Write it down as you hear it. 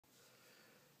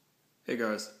Hey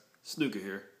guys, Snooker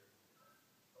here.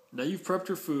 Now you've prepped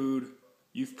your food,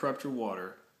 you've prepped your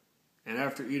water, and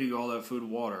after eating all that food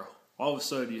and water, all of a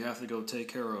sudden you have to go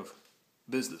take care of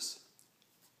business.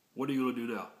 What are you going to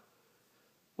do now?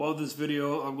 Well, in this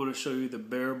video, I'm going to show you the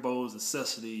bare bones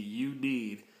necessity you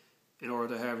need in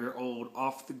order to have your own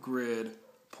off-the-grid,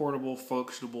 portable,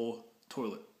 functionable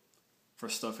toilet. For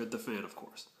stuff hit the fan, of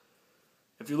course.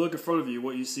 If you look in front of you,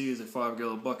 what you see is a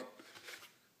 5-gallon bucket.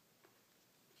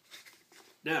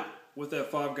 Now, with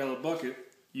that 5-gallon bucket,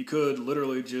 you could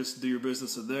literally just do your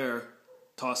business in there,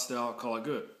 toss it out, call it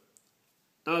good.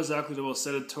 Not exactly the most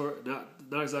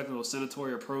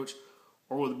sanitary approach,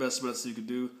 or one of the best methods you could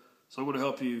do. So I'm going to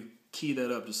help you key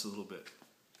that up just a little bit.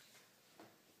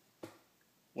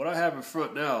 What I have in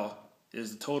front now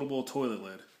is the toteable toilet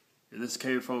lid, and this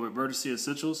came from Emergency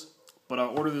Essentials. But I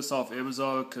ordered this off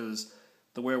Amazon because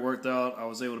the way it worked out, I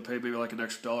was able to pay maybe like an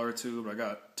extra $1 or $2, but I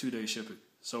got 2-day shipping.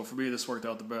 So for me, this worked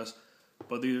out the best.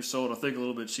 But these are sold, I think, a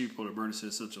little bit cheap on Emergency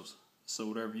Essentials. So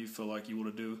whatever you feel like you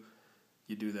want to do,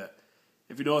 you do that.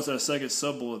 If you notice that second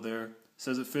sub-bullet there, it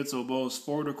says it fits on both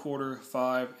 4 1/4,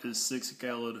 5, and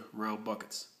 6-gallon round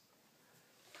buckets.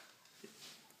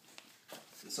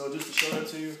 So just to show that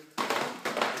to you,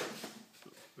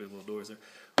 made a little noise there.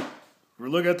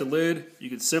 When we look at the lid, you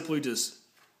can simply just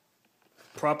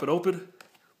prop it open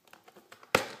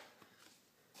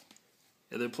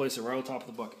and then place it right on top of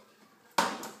the bucket.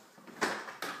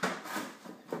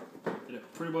 And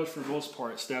it pretty much, for the most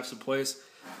part, snaps in place.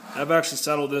 I've actually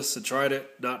sat on this and tried it,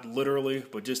 not literally,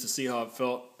 but just to see how it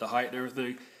felt, the height and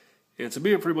everything. And to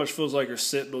me, it pretty much feels like you're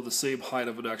sitting on the same height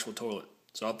of an actual toilet.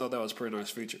 So I thought that was a pretty nice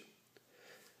feature.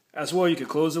 As well, you can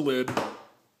close the lid,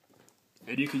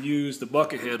 and you can use the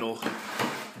bucket handle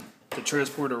to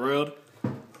transport it around.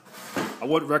 I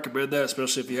wouldn't recommend that,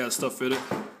 especially if you had stuff in it.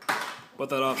 But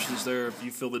that option is there if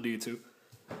you feel the need to.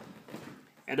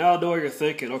 And now I know what you're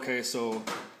thinking. Okay, so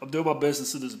I'm doing my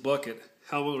business in this bucket.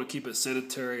 How am I going to keep it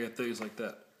sanitary and things like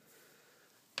that?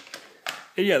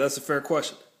 And yeah, that's a fair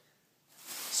question.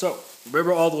 So,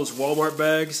 remember all those Walmart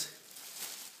bags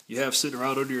you have sitting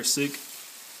around under your sink?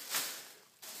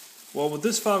 Well, with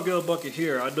this 5-gallon bucket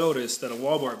here, I noticed that a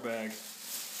Walmart bag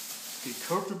can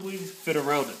comfortably fit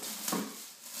around it.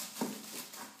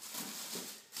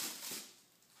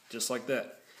 Just like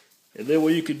that. And then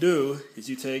what you can do is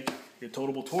you take your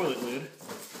toteable toilet lid,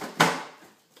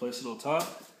 place it on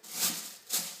top,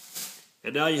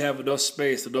 and now you have enough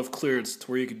space, enough clearance to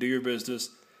where you can do your business,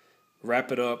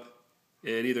 wrap it up,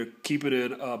 and either keep it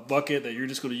in a bucket that you're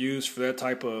just going to use for that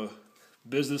type of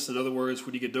business. In other words,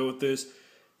 when you get done with this,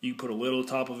 you can put a lid on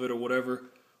top of it or whatever.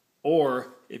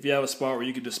 Or if you have a spot where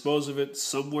you can dispose of it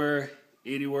somewhere,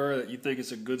 anywhere that you think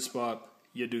is a good spot,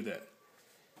 you do that.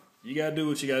 You got to do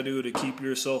what you got to do to keep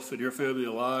yourself and your family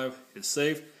alive and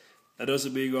safe. That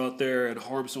doesn't mean go out there and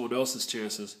harm someone else's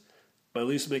chances, but at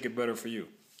least make it better for you.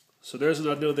 So there's an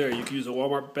idea there. You can use a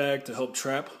Walmart bag to help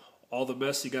trap all the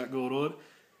mess you got going on.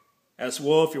 As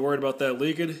well, if you're worried about that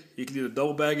leaking, you can either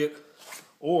double bag it,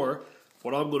 or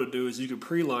what I'm going to do is you can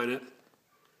pre-line it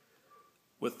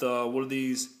with one of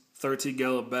these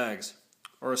 13-gallon bags,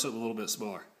 or something a little bit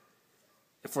smaller.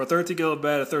 And for a 13-gallon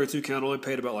bag, a 32 count, I only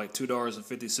paid about like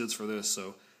 $2.50 for this.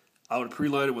 So I would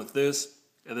pre-line it with this,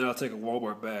 and then I'll take a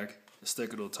Walmart bag and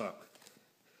stick it on top.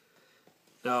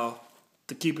 Now,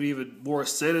 to keep it even more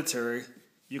sanitary,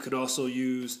 you can also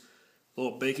use a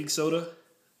little baking soda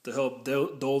to help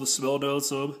dull the smell down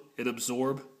some and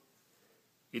absorb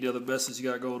any other messes you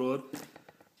got going on.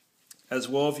 As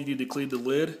well, if you need to clean the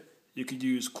lid, you could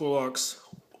use Clorox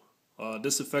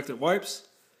disinfectant wipes.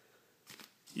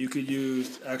 You could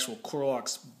use actual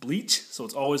Clorox bleach, so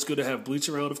it's always good to have bleach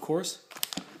around, of course.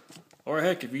 Or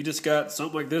heck, if you just got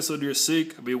something like this under your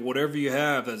sink, I mean, whatever you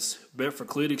have that's meant for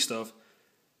cleaning stuff,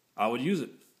 I would use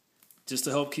it just to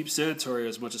help keep sanitary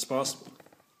as much as possible.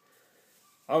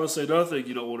 Obviously, another thing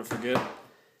you don't want to forget,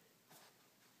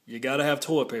 you got to have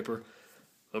toilet paper.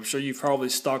 I'm sure you've probably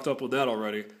stocked up on that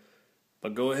already.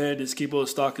 But go ahead and just keep on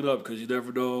stocking up because you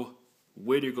never know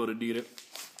when you're going to need it.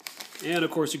 And,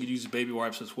 of course, you can use baby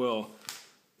wipes as well,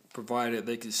 provided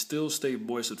they can still stay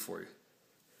moistened for you.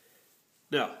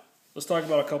 Now, let's talk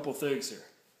about a couple of things here.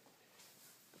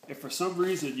 If for some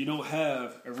reason you don't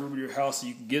have a room in your house that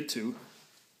you can get to,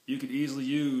 you can easily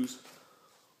use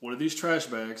one of these trash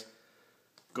bags,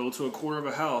 go to a corner of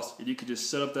a house, and you can just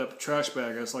set up that trash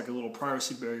bag as like a little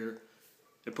privacy barrier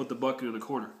and put the bucket in the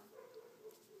corner.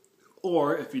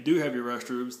 Or if you do have your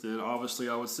restrooms, then obviously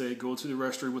I would say go to the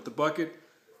restroom with the bucket,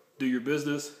 do your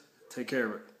business, take care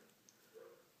of it.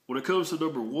 When it comes to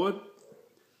number one,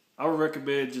 I would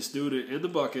recommend just doing it in the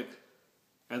bucket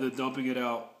and then dumping it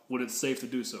out when it's safe to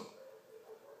do so.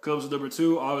 Comes with number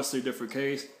 2, obviously a different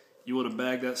case. You want to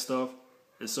bag that stuff.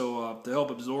 And so to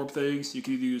help absorb things, you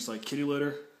can either use like kitty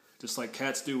litter, just like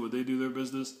cats do when they do their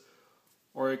business,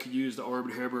 or you can use the Arm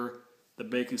 & Hammer, the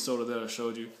baking soda that I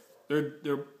showed you.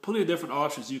 There are plenty of different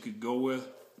options you could go with,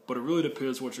 but it really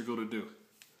depends what you're going to do.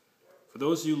 For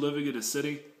those of you living in a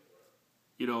city,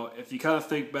 you know, if you kind of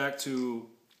think back to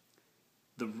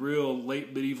the real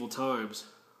late medieval times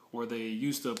where they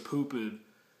used to poop and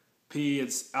pee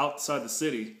outside the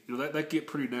city, you know, that get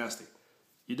pretty nasty.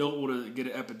 You don't want to get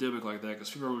an epidemic like that because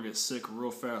people are going to get sick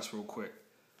real fast, real quick.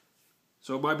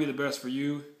 So it might be the best for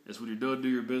you is when you're done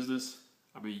doing your business.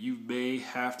 I mean, you may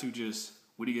have to just,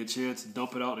 when you get a chance,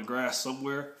 dump it out in the grass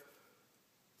somewhere.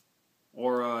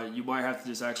 Or you might have to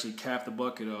just actually cap the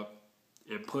bucket up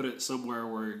and put it somewhere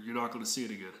where you're not going to see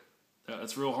it again.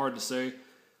 That's real hard to say.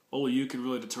 Only you can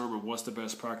really determine what's the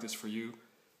best practice for you.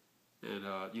 And,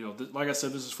 you know, like I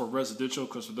said, this is for residential,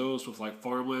 because for those with like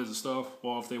farmlands and stuff,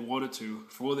 well, if they wanted to,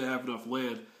 for one, they have enough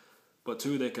land, but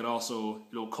 2, they could also,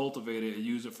 you know, cultivate it and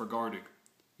use it for gardening.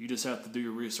 You just have to do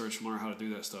your research and learn how to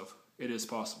do that stuff. It is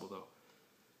possible, though.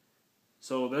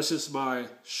 So that's just my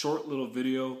short little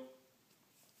video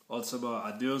on some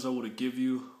ideas I want to give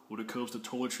you when it comes to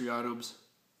toiletry items,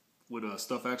 when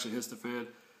stuff actually hits the fan,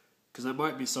 because that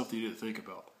might be something you didn't think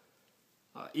about.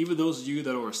 Even those of you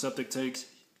that are septic tanks,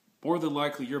 more than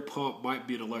likely your pump might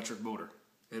be an electric motor.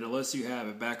 And unless you have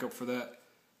a backup for that,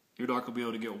 you're not going to be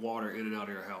able to get water in and out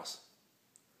of your house.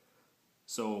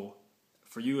 So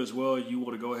for you as well, you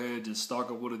want to go ahead and just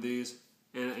stock up one of these.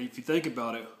 And if you think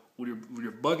about it, when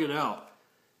you're bugging out,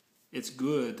 it's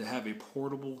good to have a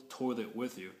portable toilet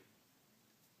with you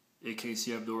in case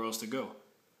you have nowhere else to go.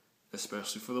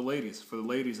 Especially for the ladies. For the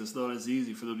ladies, it's not as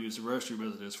easy for them to use the restroom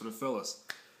as it is for the fellas.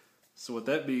 So what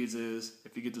that means is,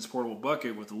 if you get this portable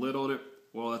bucket with the lid on it,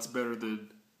 well, that's better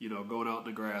than, you know, going out in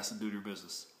the grass and doing your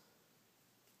business.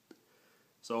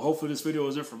 So hopefully this video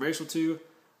was informational to you.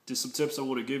 Just some tips I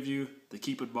want to give you to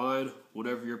keep in mind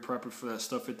whenever you're prepping for that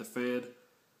stuff hit the fan.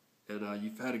 And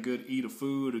you've had a good eat of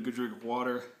food, a good drink of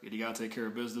water, and you got to take care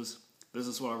of business. This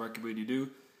is what I recommend you do.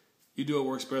 You do what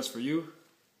works best for you.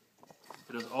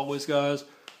 And as always, guys,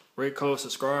 rate, comment,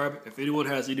 subscribe. If anyone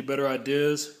has any better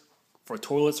ideas for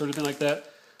toilets or anything like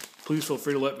that, please feel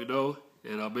free to let me know,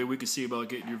 and maybe we can see about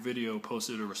getting your video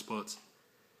posted in a response.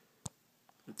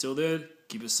 Until then,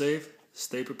 keep it safe,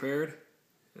 stay prepared,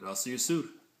 and I'll see you soon.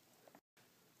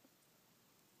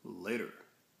 Later.